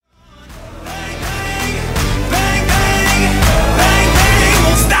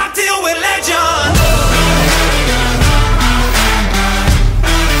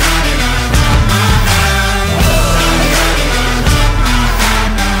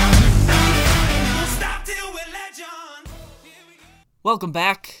Welcome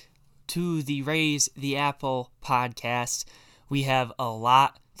back to the Raise the Apple podcast. We have a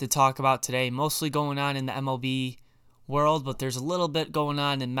lot to talk about today, mostly going on in the MLB world, but there's a little bit going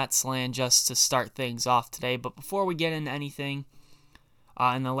on in Mets land just to start things off today. But before we get into anything,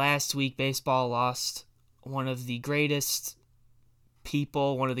 in the last week, baseball lost one of the greatest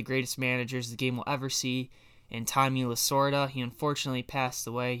people, one of the greatest managers the game will ever see, in Tommy Lasorda. He unfortunately passed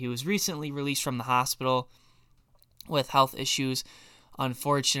away. He was recently released from the hospital with health issues.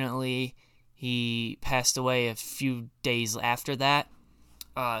 Unfortunately, he passed away a few days after that.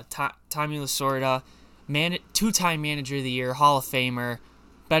 Tommy Lasorda, two-time Manager of the Year, Hall of Famer,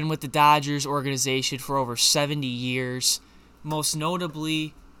 been with the Dodgers organization for over 70 years, most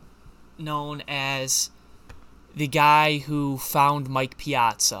notably known as the guy who found Mike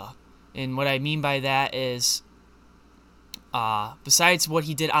Piazza. And what I mean by that is, besides what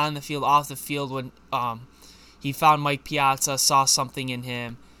he did on the field, off the field, when he found Mike Piazza, saw something in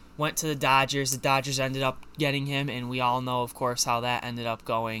him, went to the Dodgers. The Dodgers ended up getting him, and we all know, of course, how that ended up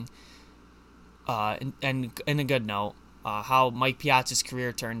going. And in a good note, how Mike Piazza's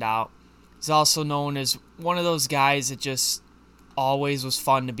career turned out. He's also known as one of those guys that just always was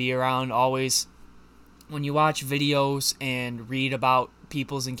fun to be around. Always, when you watch videos and read about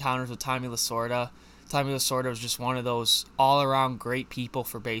people's encounters with Tommy Lasorda was just one of those all-around great people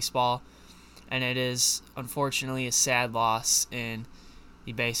for baseball. And it is, unfortunately, a sad loss in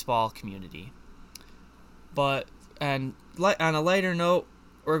the baseball community. But, and on a lighter note,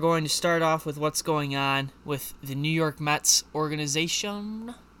 we're going to start off with what's going on with the New York Mets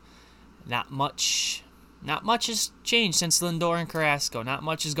organization. Not much has changed since Lindor and Carrasco. Not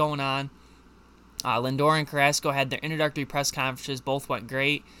much is going on. Lindor and Carrasco had their introductory press conferences. Both went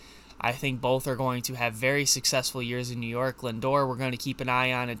great. I think both are going to have very successful years in New York. Lindor, we're going to keep an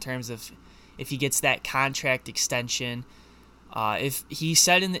eye on in terms of if he gets that contract extension. If he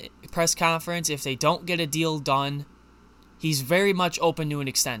said in the press conference, if they don't get a deal done, he's very much open to an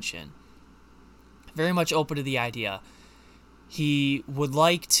extension. Very much open to the idea. He would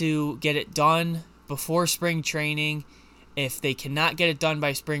like to get it done before spring training. If they cannot get it done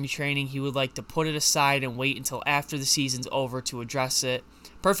by spring training, he would like to put it aside and wait until after the season's over to address it.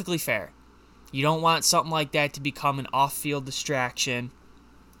 Perfectly fair. You don't want something like that to become an off-field distraction.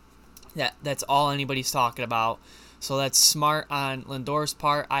 That's all anybody's talking about. So that's smart on Lindor's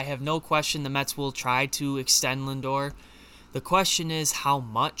part. I have no question the Mets will try to extend Lindor. The question is how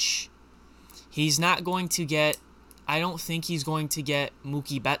much. He's not going to get, I don't think he's going to get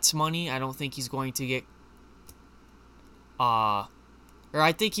Mookie Betts money. I don't think he's going to get, or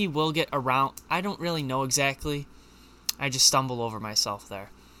I think he will get around, I don't really know exactly. I just stumbled over myself there.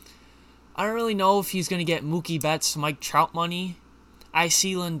 I don't really know if he's going to get Mookie Betts, Mike Trout money. I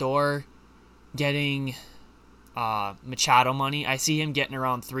see Lindor getting Machado money. I see him getting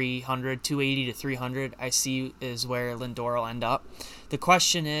around 280 to 300. I see is where Lindor will end up. The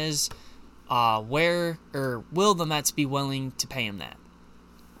question is, will the Mets be willing to pay him that?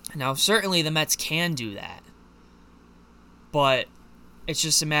 Now, certainly the Mets can do that, but it's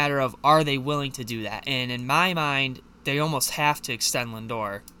just a matter of are they willing to do that? And in my mind, they almost have to extend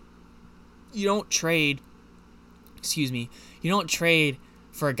Lindor. You don't trade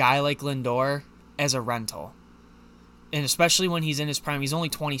for a guy like Lindor as a rental. And especially when he's in his prime. He's only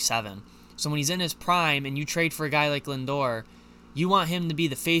 27. So when he's in his prime and you trade for a guy like Lindor, you want him to be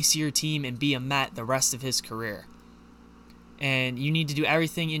the face of your team and be a Met the rest of his career. And you need to do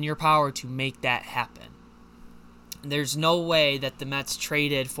everything in your power to make that happen. There's no way that the Mets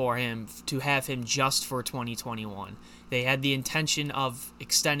traded for him to have him just for 2021. They had the intention of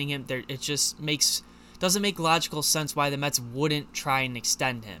extending him. It just doesn't make logical sense why the Mets wouldn't try and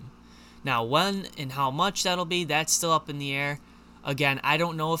extend him. Now, when and how much that'll be, that's still up in the air. Again, I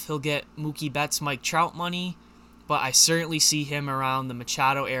don't know if he'll get Mookie Betts, Mike Trout money, but I certainly see him around the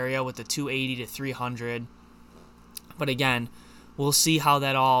Machado area with the 280 to 300. But again, we'll see how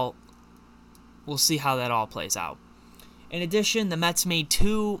that all plays out. In addition, the Mets made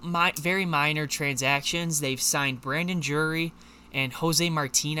two very minor transactions. They've signed Brandon Drury and Jose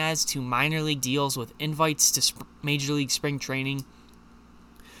Martinez to minor league deals with invites to Major League Spring Training.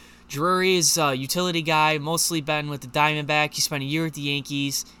 Drury is a utility guy, mostly been with the Diamondbacks. He spent a year with the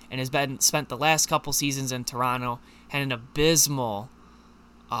Yankees and has spent the last couple seasons in Toronto. Had an abysmal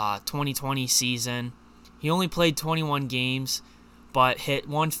 2020 season. He only played 21 games, but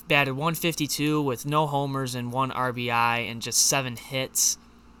batted 152 with no homers and 1 RBI and just 7 hits.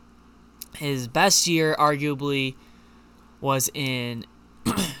 His best year, arguably, was in...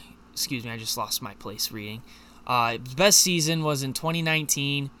 excuse me, I just lost my place reading. His best season was in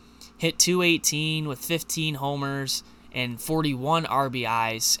 2019. Hit .218 with 15 homers and 41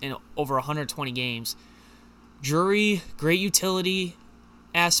 RBIs in over 120 games. Drury, great utility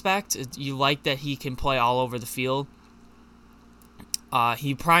aspect. You like that he can play all over the field.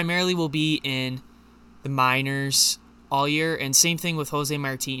 He primarily will be in the minors all year, and same thing with Jose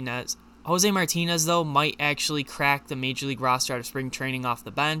Martinez. Jose Martinez, though, might actually crack the Major League roster out of spring training off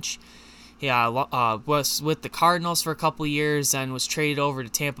the bench. He was with the Cardinals for a couple years, then was traded over to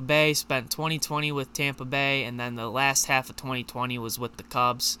Tampa Bay, spent 2020 with Tampa Bay, and then the last half of 2020 was with the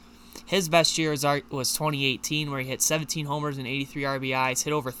Cubs. His best year was 2018, where he hit 17 homers and 83 RBIs,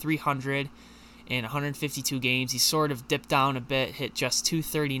 hit over 300 in 152 games. He sort of dipped down a bit, hit just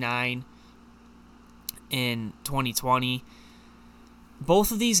 239 in 2020.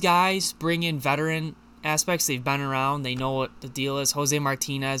 Both of these guys bring in veteran aspects. They've been around. They know what the deal is. Jose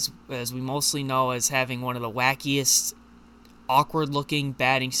Martinez, as we mostly know, as having one of the wackiest, awkward-looking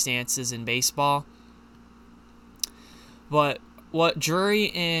batting stances in baseball. But what Drury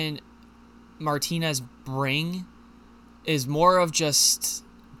and Martinez bring is more of just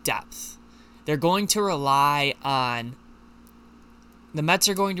depth. They're going to rely on... The Mets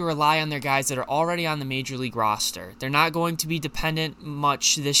are going to rely on their guys that are already on the Major League roster. They're not going to be dependent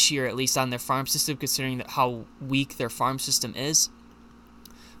much this year, at least on their farm system, considering how weak their farm system is.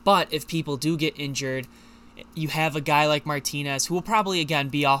 But if people do get injured, you have a guy like Martinez, who will probably, again,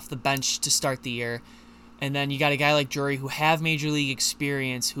 be off the bench to start the year. And then you got a guy like Drury, who have Major League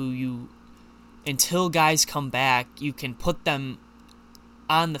experience, who you, until guys come back, you can put them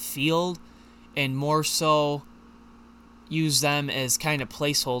on the field and more so use them as kind of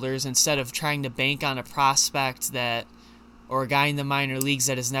placeholders instead of trying to bank on a prospect that, or a guy in the minor leagues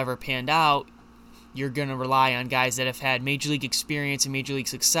that has never panned out. You're going to rely on guys that have had Major League experience and Major League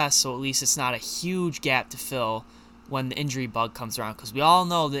success, so at least it's not a huge gap to fill when the injury bug comes around, because we all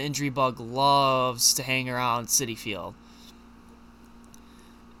know the injury bug loves to hang around Citi Field,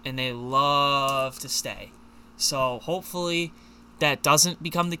 and they love to stay. So hopefully that doesn't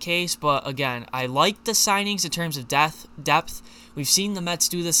become the case, but again, I like the signings in terms of depth. We've seen the Mets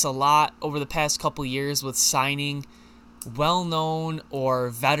do this a lot over the past couple years with signing well-known or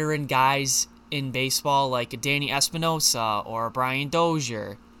veteran guys in baseball like a Danny Espinosa or a Brian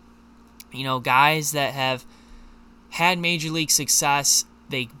Dozier. You know, guys that have had Major League success.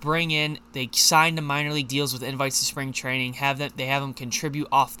 They sign to minor league deals with invites to spring training, they have them contribute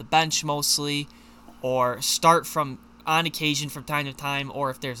off the bench mostly, or start from on occasion from time to time, or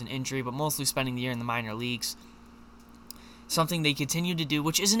if there's an injury, but mostly spending the year in the minor leagues. Something they continue to do,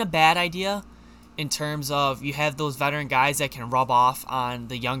 which isn't a bad idea in terms of you have those veteran guys that can rub off on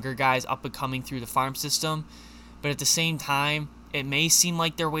the younger guys up and coming through the farm system, but at the same time, it may seem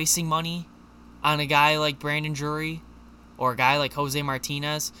like they're wasting money on a guy like Brandon Drury or a guy like Jose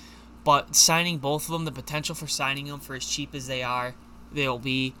Martinez, but signing both of them, the potential for signing them for as cheap as they'll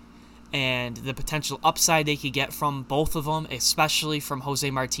be, and the potential upside they could get from both of them, especially from Jose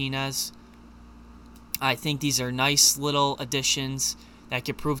Martinez. I think these are nice little additions that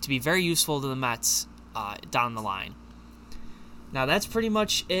could prove to be very useful to the Mets down the line. Now that's pretty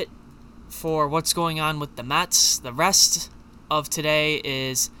much it for what's going on with the Mets. The rest of today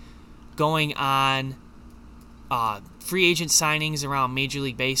is going on free agent signings around Major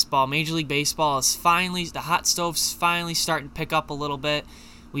League Baseball. Major League Baseball is the hot stove's finally starting to pick up a little bit.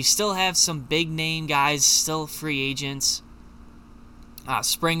 We still have some big-name guys still free agents.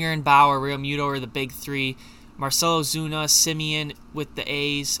 Springer and Bauer, Realmuto are the big three. Marcell Ozuna, Simeon with the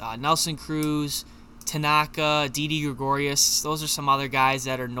A's, Nelson Cruz, Tanaka, Didi Gregorius. Those are some other guys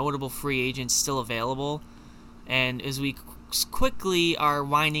that are notable free agents still available. And as we quickly are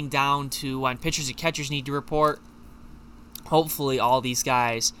winding down to when pitchers and catchers need to report, hopefully all these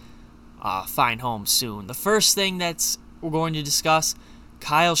guys find homes soon. The first thing we're going to discuss,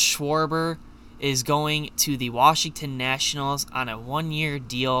 Kyle Schwarber is going to the Washington Nationals on a 1-year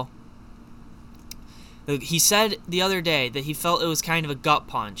deal. He said the other day that he felt it was kind of a gut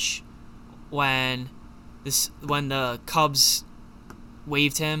punch when the Cubs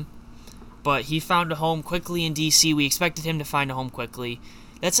waived him, but he found a home quickly in D.C. We expected him to find a home quickly.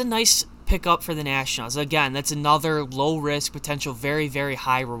 That's a nice pickup for the Nationals. Again, that's another low-risk, potential very, very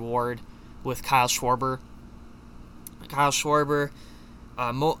high reward with Kyle Schwarber. Kyle Schwarber,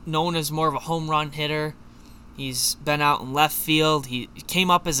 known as more of a home run hitter. He's been out in left field. He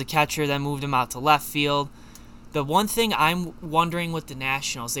came up as a catcher, then moved him out to left field. The one thing I'm wondering with the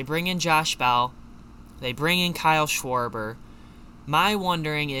Nationals, they bring in Josh Bell, they bring in Kyle Schwarber. My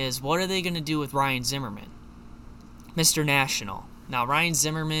wondering is, what are they going to do with Ryan Zimmerman, Mr. National? Now, Ryan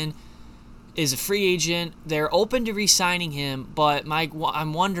Zimmerman is a free agent. They're open to re-signing him, but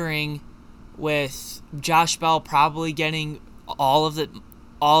I'm wondering with Josh Bell probably getting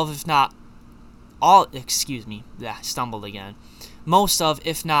if not all, excuse me, stumbled again. Most of,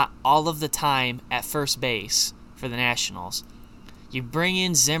 if not all of the time at first base for the Nationals. You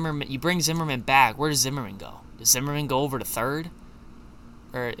bring Zimmerman back. Where does Zimmerman go? Does Zimmerman go over to third?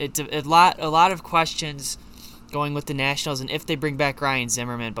 Or a lot of questions going with the Nationals, and if they bring back Ryan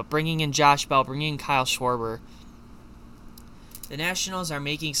Zimmerman, but bringing in Josh Bell, bringing in Kyle Schwarber, the Nationals are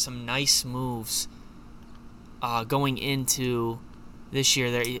making some nice moves going into this year.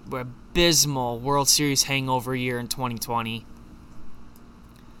 They're abysmal World Series hangover year in 2020.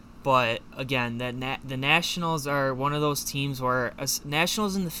 But again, the Nationals are one of those teams where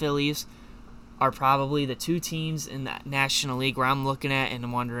Nationals and the Phillies are probably the two teams in the National League where I'm looking at and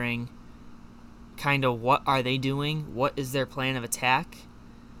I'm wondering kind of what are they doing? What is their plan of attack?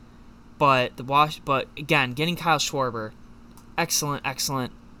 But again, getting Kyle Schwarber,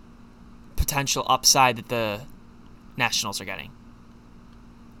 excellent potential upside that the Nationals are getting.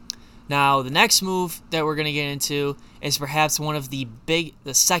 Now, the next move that we're going to get into is perhaps the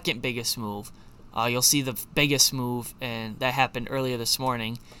second biggest move. You'll see the biggest move, and that happened earlier this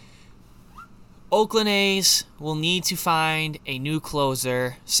morning. Oakland A's will need to find a new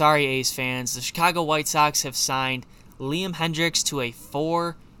closer. Sorry, A's fans. The Chicago White Sox have signed Liam Hendriks to a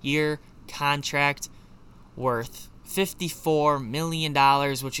 4-year contract worth $54 million,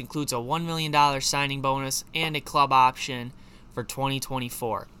 which includes a $1 million signing bonus and a club option for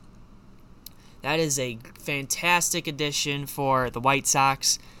 2024. That is a fantastic addition for the White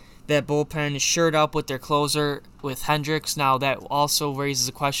Sox. That bullpen is shored up with their closer with Hendriks. Now that also raises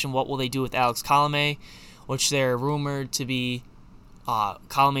the question, what will they do with Alex Colomé, which they're rumored to be,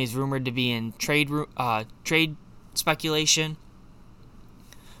 Colomé is rumored to be in trade speculation.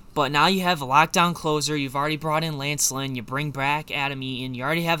 But now you have a lockdown closer. You've already brought in Lance Lynn. You bring back Adam Eaton. You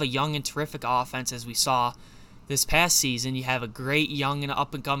already have a young and terrific offense, as we saw this past season. You have a great young and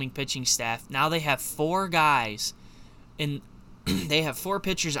up-and-coming pitching staff. Now they have 4 guys they have 4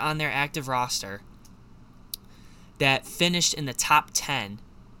 pitchers on their active roster that finished in the top 10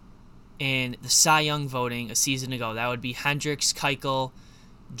 in the Cy Young voting a season ago. That would be Hendriks, Keuchel,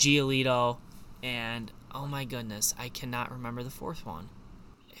 Giolito, and oh my goodness, I cannot remember the 4th one.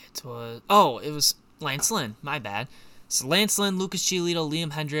 It was Lance Lynn. My bad. So Lance Lynn, Lucas Giolito,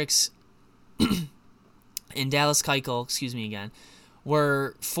 Liam Hendriks, and Dallas Keuchel,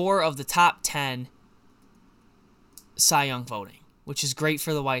 were 4 of the top 10 Cy Young voting, which is great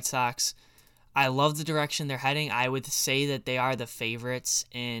for the White Sox. I love the direction they're heading. I would say that they are the favorites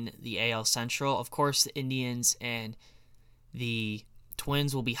in the AL Central. Of course, the Indians and the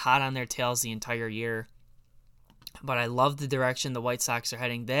Twins will be hot on their tails the entire year. But I love the direction the White Sox are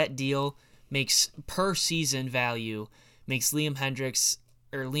heading. That deal makes per season value, makes Liam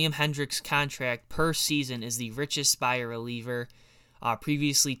Hendriks' contract per season is the richest by a reliever.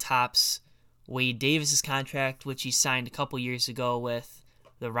 Previously tops Wade Davis's contract, which he signed a couple years ago with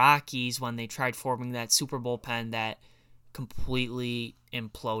the Rockies when they tried forming that super bullpen that completely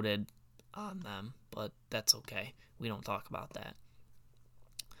imploded on them. But that's okay. We don't talk about that.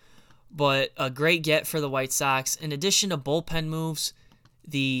 But a great get for the White Sox. In addition to bullpen moves,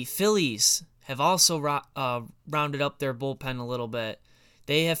 the Phillies have also rounded up their bullpen a little bit.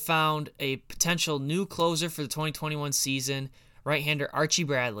 They have found a potential new closer for the 2021 season, right-hander Archie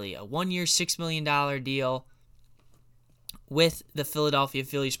Bradley, a 1-year, $6 million deal with the Philadelphia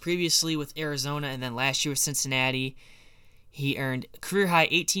Phillies, previously with Arizona, and then last year with Cincinnati. He earned career-high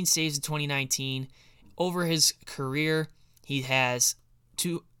 18 saves in 2019. Over his career, he has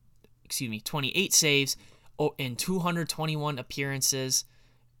 28 saves in 221 appearances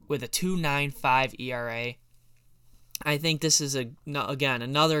with a 2.95 ERA. I think this is,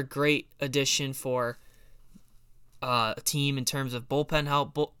 another great addition for a team in terms of bullpen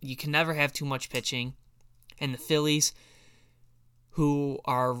help. You can never have too much pitching. And the Phillies, who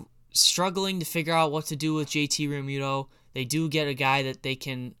are struggling to figure out what to do with JT Realmuto, they do get a guy that they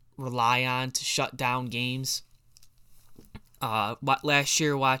can rely on to shut down games. Last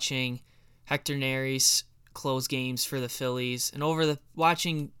year, watching Hector Neris close games for the Phillies, and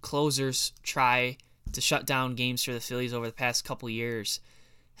watching closers try to shut down games for the Phillies over the past couple years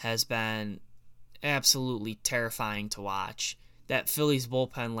has been absolutely terrifying to watch. That Phillies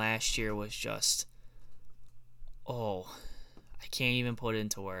bullpen last year was just, I can't even put it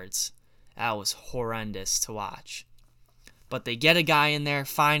into words. That was horrendous to watch. But they get a guy in there,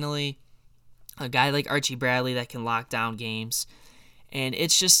 finally, a guy like Archie Bradley that can lock down games. And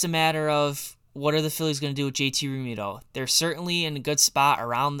it's just a matter of what are the Phillies going to do with JT Realmuto. They're certainly in a good spot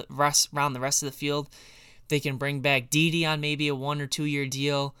around the rest of the field. They can bring back Didi on maybe a 1 or 2 year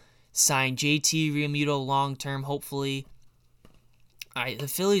deal. sign JT Realmuto long term, hopefully. The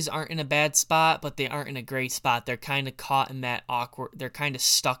Phillies aren't in a bad spot, but they aren't in a great spot. They're kind of caught in that awkward. They're kind of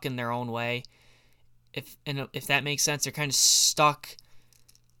stuck in their own way. If that makes sense, they're kind of stuck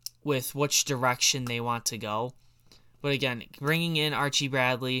with which direction they want to go. But again, bringing in Archie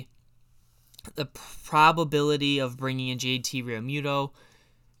Bradley, the probability of bringing in JT Realmuto,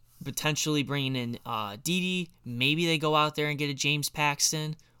 potentially bringing in Didi, maybe they go out there and get a James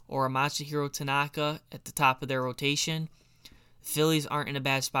Paxton or a Masahiro Tanaka at the top of their rotation. The Phillies aren't in a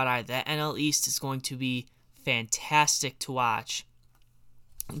bad spot either. That NL East is going to be fantastic to watch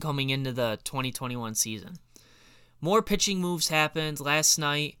coming into the 2021 season. More pitching moves happened last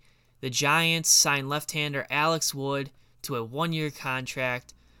night. The Giants signed left-hander Alex Wood to a 1-year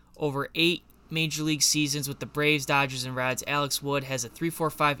contract. Over 8 Major League seasons with the Braves, Dodgers, and Reds, Alex Wood has a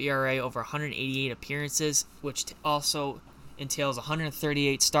 3.45 ERA over 188 appearances, which also entails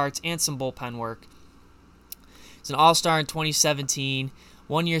 138 starts and some bullpen work. He's an All-Star in 2017,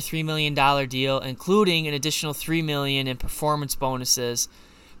 1-year, $3 million deal, including an additional $3 million in performance bonuses.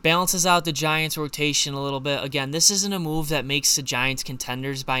 Balances out the Giants' rotation a little bit. Again, this isn't a move that makes the Giants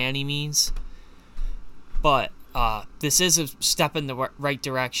contenders by any means, but this is a step in the right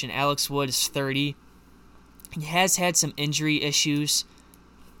direction. Alex Wood is 30. He has had some injury issues,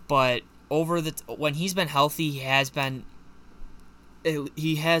 but when he's been healthy, he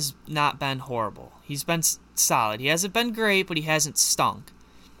has not been horrible. He's been solid. He hasn't been great, but he hasn't stunk.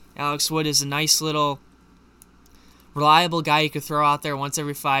 Alex Wood is a nice little reliable guy you could throw out there once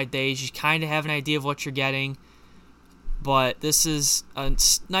every 5 days. You kind of have an idea of what you're getting, but this is a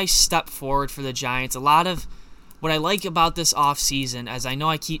nice step forward for the Giants. A lot of what I like about this offseason, as I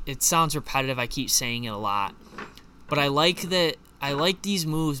know it sounds repetitive, I keep saying it a lot, but I like these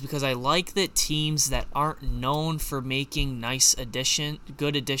moves because I like that teams that aren't known for making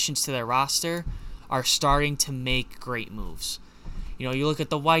good additions to their roster are starting to make great moves. You know, you look at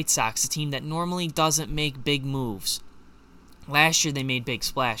the White Sox, a team that normally doesn't make big moves. Last year they made big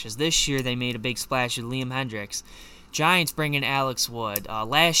splashes. This year they made a big splash with Liam Hendricks. Giants bring in Alex Wood.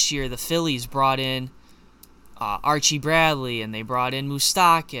 Last year the Phillies brought in Archie Bradley, and they brought in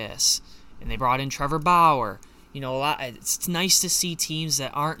Moustakas, and they brought in Trevor Bauer. You know, it's nice to see teams that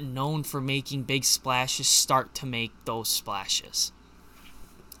aren't known for making big splashes start to make those splashes.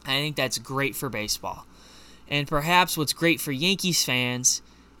 I think that's great for baseball. And perhaps what's great for Yankees fans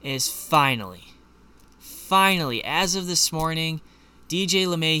is finally, as of this morning, DJ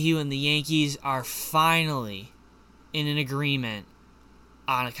LeMahieu and the Yankees are finally in an agreement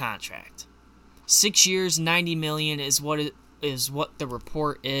on a contract. 6 years, $90 million is what the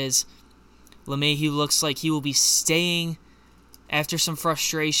report is. LeMahieu looks like he will be staying after some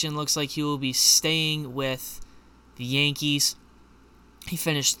frustration. Looks like he will be staying with the Yankees. He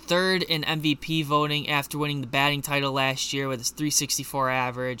finished third in MVP voting after winning the batting title last year with his .364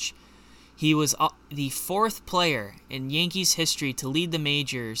 average. He was the 4th player in Yankees history to lead the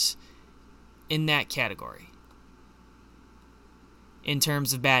majors in that category in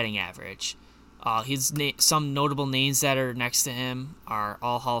terms of batting average. Some notable names that are next to him are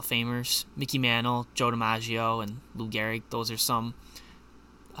all Hall of Famers: Mickey Mantle, Joe DiMaggio, and Lou Gehrig. Those are some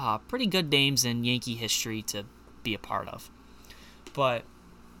pretty good names in Yankee history to be a part of. But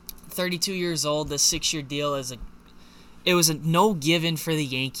 32 years old, the 6-year deal it was a no given for the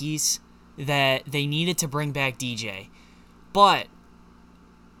Yankees that they needed to bring back DJ. But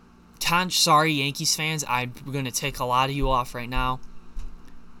sorry, Yankees fans, I'm going to take a lot of you off right now.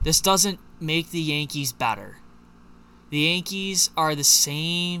 This doesn't make the Yankees better. The Yankees are the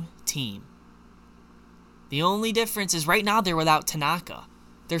same team. The only difference is right now they're without Tanaka.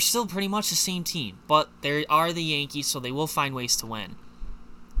 They're still pretty much the same team, but they are the Yankees, so they will find ways to win.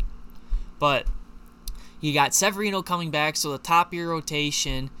 But you got Severino coming back, so the top of your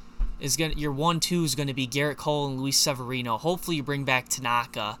rotation your 1-2 is going to be Garrett Cole and Luis Severino. Hopefully you bring back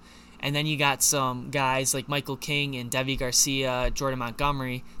Tanaka. And then you got some guys like Michael King and Deivi Garcia, Jordan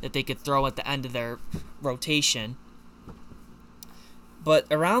Montgomery that they could throw at the end of their rotation. But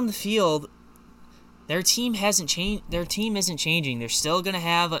around the field, their team hasn't changed. Their team isn't changing. They're still going to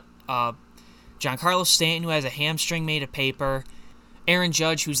have Giancarlo Stanton, who has a hamstring made of paper, Aaron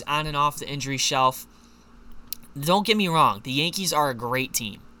Judge, who's on and off the injury shelf. Don't get me wrong, the Yankees are a great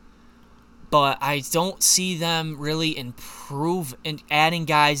team. But I don't see them really improve and adding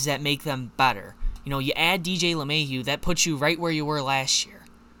guys that make them better. You know, you add DJ LeMahieu, that puts you right where you were last year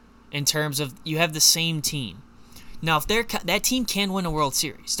in terms of you have the same team. Now, if that team can win a World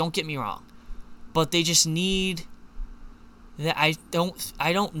Series, don't get me wrong, but they just need that I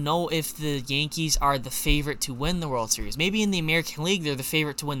don't know if the Yankees are the favorite to win the World Series. Maybe in the American League they're the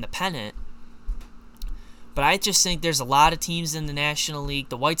favorite to win the pennant. But I just think there's a lot of teams in the National League.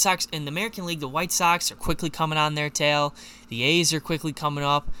 The White Sox, in the American League, the White Sox are quickly coming on their tail. The A's are quickly coming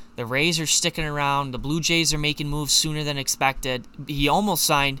up. The Rays are sticking around. The Blue Jays are making moves sooner than expected. He almost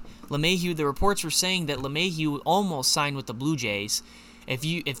signed LeMahieu. The reports were saying that LeMahieu almost signed with the Blue Jays. If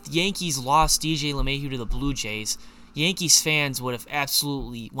the Yankees lost DJ LeMahieu to the Blue Jays, Yankees fans would have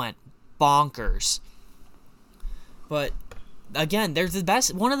absolutely went bonkers. But again, they're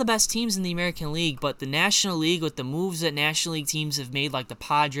one of the best teams in the American League, but the National League, with the moves that National League teams have made, like the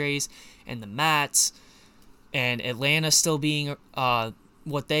Padres and the Mets, and Atlanta still being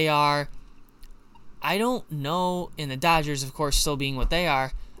what they are, I don't know, and the Dodgers, of course, still being what they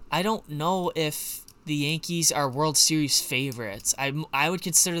are, I don't know if the Yankees are World Series favorites. I would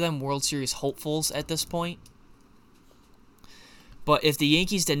consider them World Series hopefuls at this point. But if the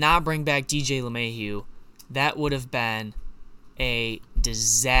Yankees did not bring back DJ LeMahieu, that would have been a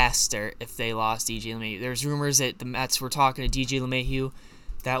disaster if they lost DJ LeMahieu. There's rumors that the Mets were talking to DJ LeMahieu.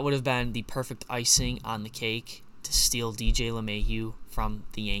 That would have been the perfect icing on the cake to steal DJ LeMahieu from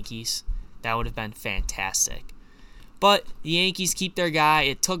the Yankees. That would have been fantastic. But the Yankees keep their guy.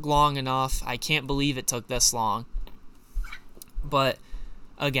 It took long enough. I can't believe it took this long. But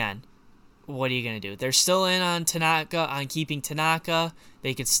again, what are you going to do? They're still in on Tanaka, on keeping Tanaka.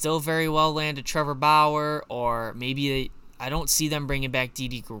 They could still very well land a Trevor Bauer, or maybe I don't see them bringing back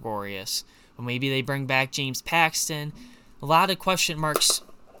Didi Gregorius. But maybe they bring back James Paxton. A lot of question marks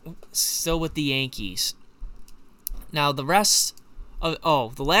still with the Yankees. Now, the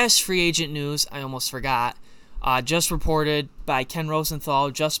last free agent news, I almost forgot, just reported by Ken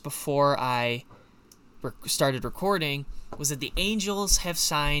Rosenthal just before I started recording, was that the Angels have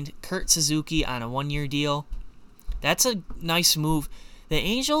signed Kurt Suzuki on a 1-year deal. That's a nice move. The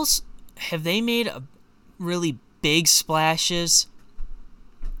Angels, have they made a really big splashes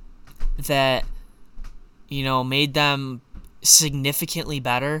that, made them significantly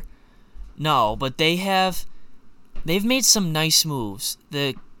better? No, but they've made some nice moves.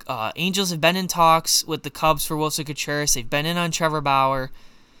 The Angels have been in talks with the Cubs for Wilson Contreras. They've been in on Trevor Bauer,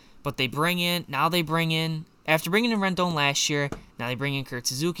 but after bringing in Rendon last year, now they bring in Kurt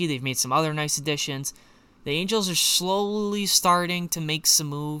Suzuki. They've made some other nice additions. The Angels are slowly starting to make some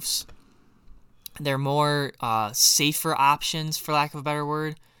moves. They're more safer options, for lack of a better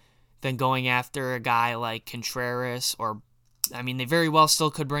word, than going after a guy like Contreras. They very well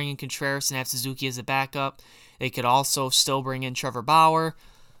still could bring in Contreras and have Suzuki as a backup. They could also still bring in Trevor Bauer.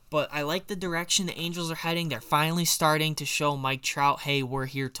 But I like the direction the Angels are heading. They're finally starting to show Mike Trout, hey, we're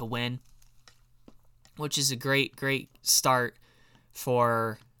here to win, which is a great, great start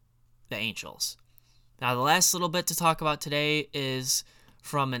for the Angels. Now, the last little bit to talk about today is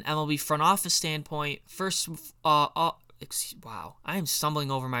from an MLB front office standpoint. First, wow, I am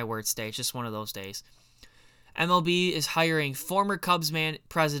stumbling over my words today. It's just one of those days. MLB is hiring former Cubs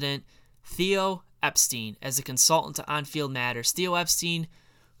president Theo Epstein as a consultant to on-field matters. Theo Epstein,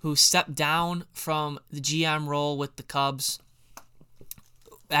 who stepped down from the GM role with the Cubs.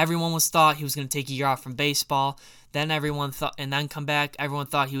 Everyone thought he was going to take a year off from baseball. Then come back. Everyone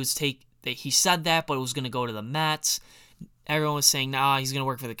thought he said that, but it was going to go to the Mets. Everyone was saying, he's going to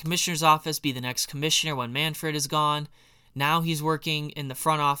work for the commissioner's office, be the next commissioner when Manfred is gone. Now he's working in the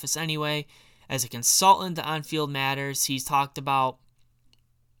front office anyway as a consultant to on-field matters. He's talked about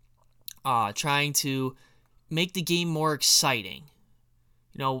trying to make the game more exciting.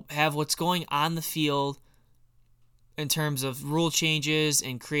 Have what's going on the field in terms of rule changes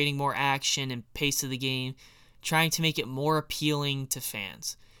and creating more action and pace of the game, trying to make it more appealing to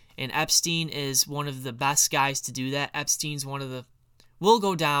fans. And Epstein is one of the best guys to do that. Epstein's will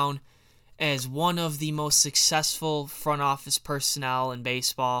go down as one of the most successful front office personnel in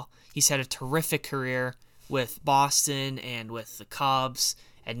baseball. He's had a terrific career with Boston and with the Cubs,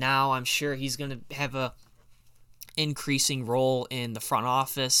 and now I'm sure he's going to have a increasing role in the front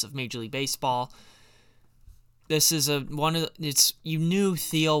office of Major League Baseball. This is you knew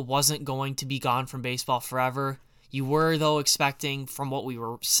Theo wasn't going to be gone from baseball forever. You were, though, expecting, from what we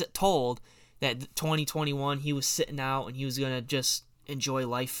were told, that 2021 he was sitting out and he was going to just enjoy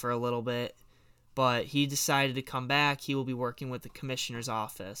life for a little bit. But he decided to come back. He will be working with the commissioner's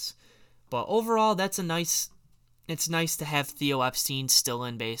office. But overall, it's nice to have Theo Epstein still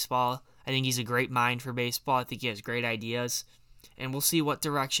in baseball. I think he's a great mind for baseball. I think he has great ideas. And we'll see what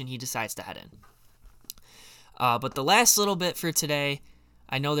direction he decides to head in. But the last little bit for today,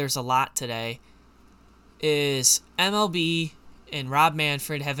 I know there's a lot today, is MLB and Rob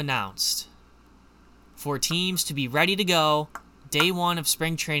Manfred have announced for teams to be ready to go day one of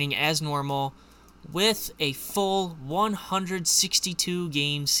spring training as normal with a full 162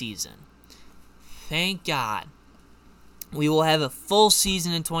 game season. Thank God. We will have a full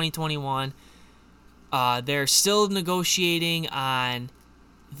season in 2021. They're still negotiating on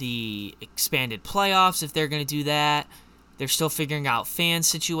the expanded playoffs if they're going to do that. They're still figuring out fan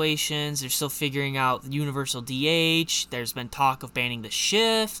situations. They're still figuring out the universal DH. There's been talk of banning the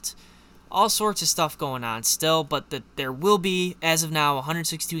shift. All sorts of stuff going on still, but there will be, as of now, a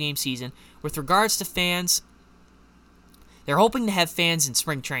 162-game season. With regards to fans, they're hoping to have fans in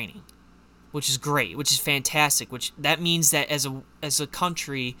spring training, which is great, which is fantastic. Which that means that as a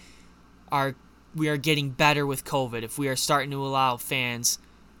country, we are getting better with COVID if we are starting to allow fans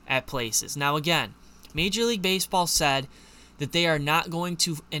at places. Now again, Major League Baseball said that they are not going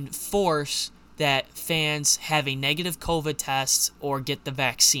to enforce that fans have a negative COVID test or get the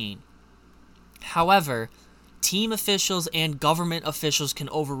vaccine. However, team officials and government officials can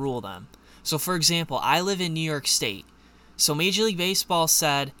overrule them. So for example, I live in New York State. So Major League Baseball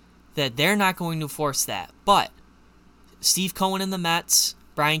said that they're not going to enforce that. But Steve Cohen in the Mets,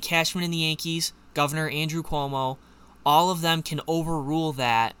 Brian Cashman in the Yankees, Governor Andrew Cuomo, all of them can overrule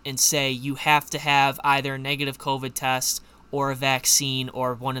that and say you have to have either a negative COVID test or a vaccine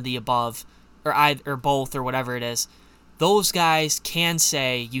or one of the above or both or whatever it is. Those guys can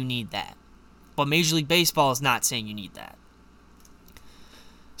say you need that. But Major League Baseball is not saying you need that.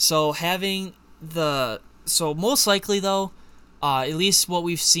 So most likely though, at least what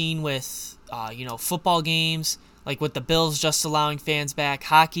we've seen with football games, like with the Bills just allowing fans back,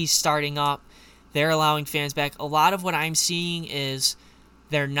 hockey's starting up, they're allowing fans back. A lot of what I'm seeing is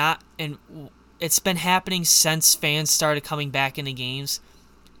they're not, and it's been happening since fans started coming back into games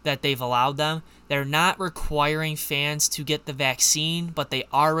that they've allowed them. They're not requiring fans to get the vaccine, but they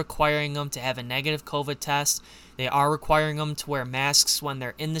are requiring them to have a negative COVID test. They are requiring them to wear masks when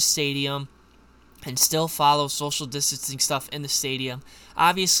they're in the stadium and still follow social distancing stuff in the stadium.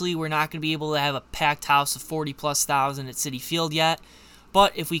 Obviously, we're not going to be able to have a packed house of 40,000+ at Citi Field yet,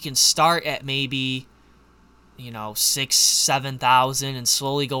 but if we can start at maybe 6,000-7,000 and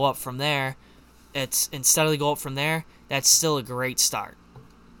slowly go up from there, that's still a great start.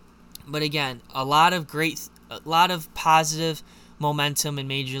 But again, a lot of positive momentum in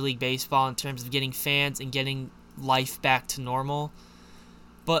Major League Baseball in terms of getting fans and getting life back to normal.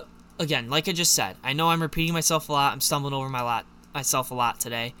 But again, like I just said, I know I'm repeating myself a lot. I'm stumbling over myself a lot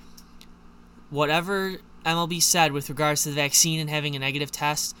today. Whatever MLB said with regards to the vaccine and having a negative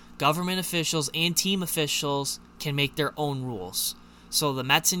test, government officials and team officials can make their own rules. So the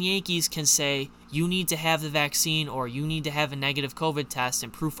Mets and Yankees can say, you need to have the vaccine or you need to have a negative COVID test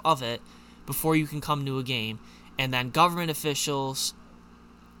and proof of it before you can come to a game. And then government officials,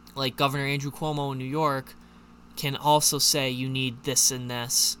 like Governor Andrew Cuomo in New York, can also say you need this and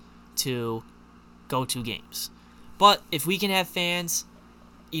this to go to games. But if we can have fans,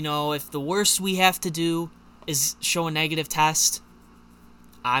 if the worst we have to do is show a negative test,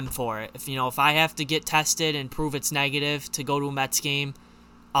 I'm for it. If I have to get tested and prove it's negative to go to a Mets game,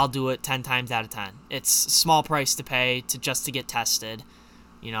 I'll do it 10 times out of 10. It's a small price to pay to get tested,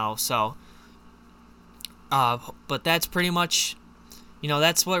 so. But that's pretty much,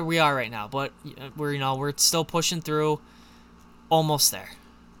 that's where we are right now. But we're still pushing through, almost there.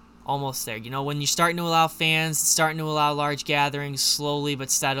 When you're starting to allow fans, starting to allow large gatherings, slowly but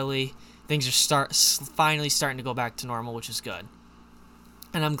steadily, things are finally starting to go back to normal, which is good.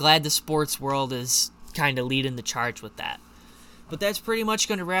 And I'm glad the sports world is kind of leading the charge with that. But that's pretty much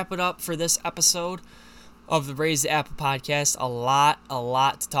going to wrap it up for this episode of the Raise the Apple podcast. A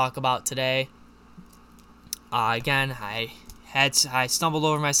lot to talk about today. Again, I stumbled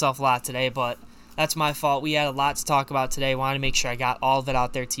over myself a lot today, but that's my fault. We had a lot to talk about today. Wanted to make sure I got all of it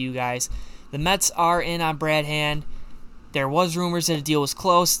out there to you guys. The Mets are in on Brad Hand. There was rumors that a deal was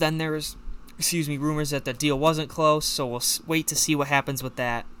close. Then there was, rumors that the deal wasn't close. So we'll wait to see what happens with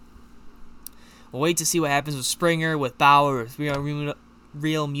that. We'll wait to see what happens with Springer, with Bauer, with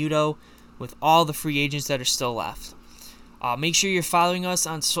Real Muto, with all the free agents that are still left. Make sure you're following us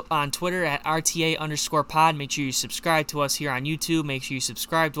on Twitter at RTA_pod. Make sure you subscribe to us here on YouTube. Make sure you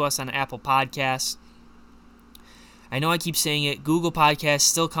subscribe to us on Apple Podcasts. I know I keep saying it. Google Podcasts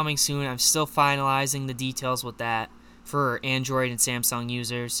still coming soon. I'm still finalizing the details with that for Android and Samsung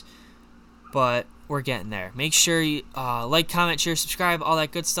users. But we're getting there. Make sure you like, comment, share, subscribe, all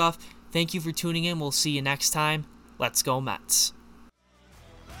that good stuff. Thank you for tuning in. We'll see you next time. Let's go Mets.